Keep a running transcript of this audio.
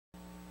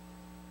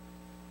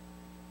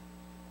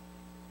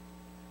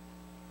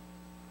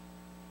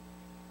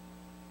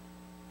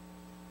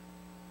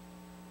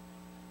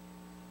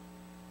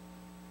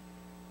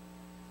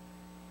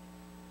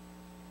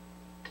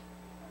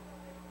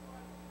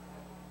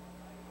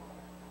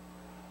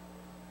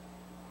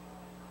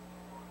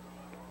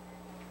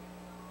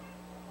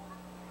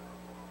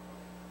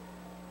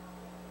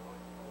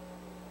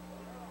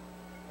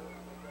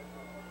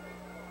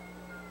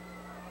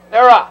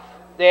They're off.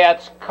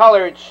 That's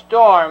Colored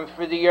Storm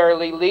for the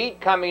early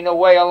lead. Coming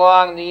away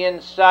along the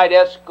inside,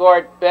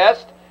 Escort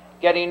Best.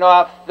 Getting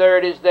off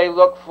third as they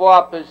look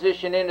for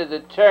position into the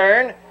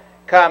turn.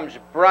 Comes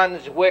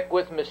Brunswick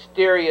with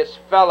Mysterious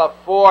Fella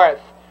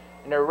fourth.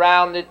 And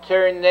around the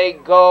turn they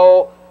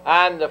go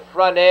on the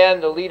front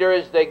end. The leader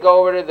as they go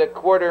over to the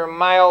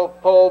quarter-mile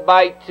pole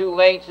by 2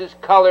 lengths is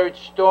Colored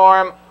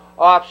Storm.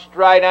 Off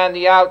stride on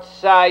the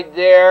outside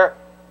there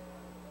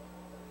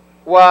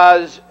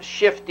was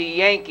Shifty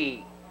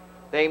Yankee.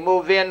 They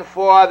move in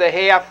for the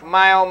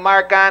half-mile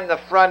mark on the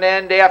front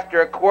end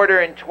after a quarter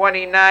and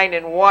 29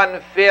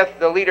 1/5.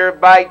 The leader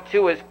by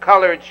 2 is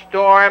Colored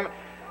Storm.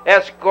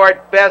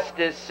 Escort Best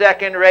is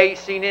second,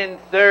 racing in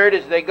third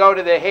as they go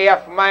to the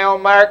half-mile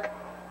mark.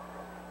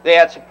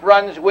 That's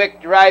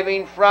Brunswick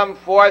driving from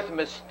fourth,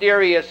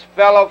 Mysterious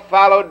Fellow,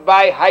 followed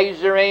by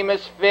Heiser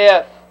Amos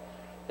fifth.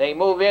 They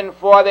move in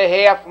for the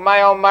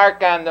half-mile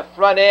mark on the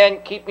front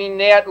end, keeping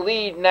that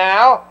lead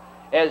now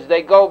as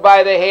they go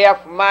by the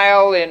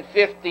half-mile in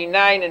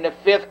 59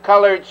 1/5.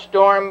 Colored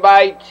Storm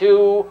by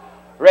 2,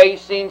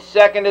 racing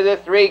second to the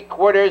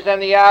 3/4 on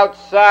the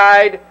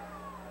outside.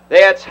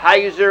 That's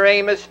Heiser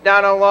Amos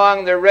down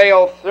along the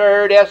rail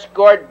third,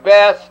 Escort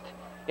Best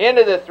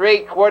into the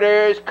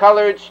 3/4.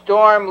 Colored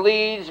Storm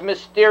leads,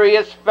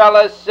 Mysterious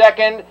Fella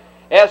second,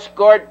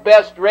 Escort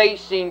Best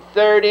racing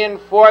third. In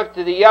fourth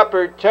to the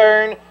upper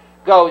turn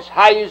goes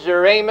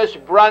Heiser Amos.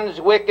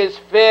 Brunswick is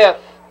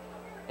fifth.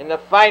 In the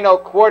final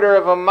quarter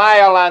of a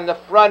mile on the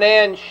front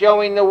end,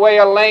 showing the way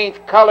a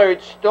length,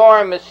 Colored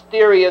Storm,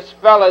 Mysterious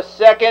Fella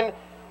second,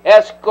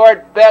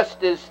 Escort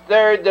Best is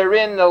third. They're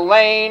in the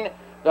lane.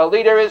 The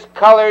leader is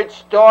Colored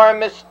Storm.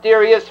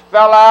 Mysterious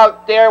Fella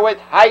out there with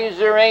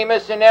Heiser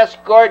Amos and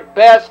Escort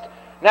Best.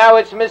 Now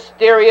it's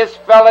Mysterious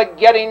Fella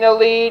getting the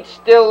lead.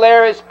 Still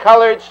there is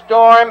Colored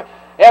Storm.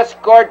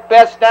 Escort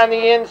Best on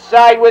the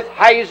inside with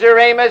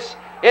Heiser Amos.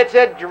 It's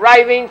a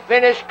driving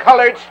finish,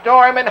 Colored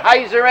Storm and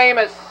Heiser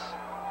Amos.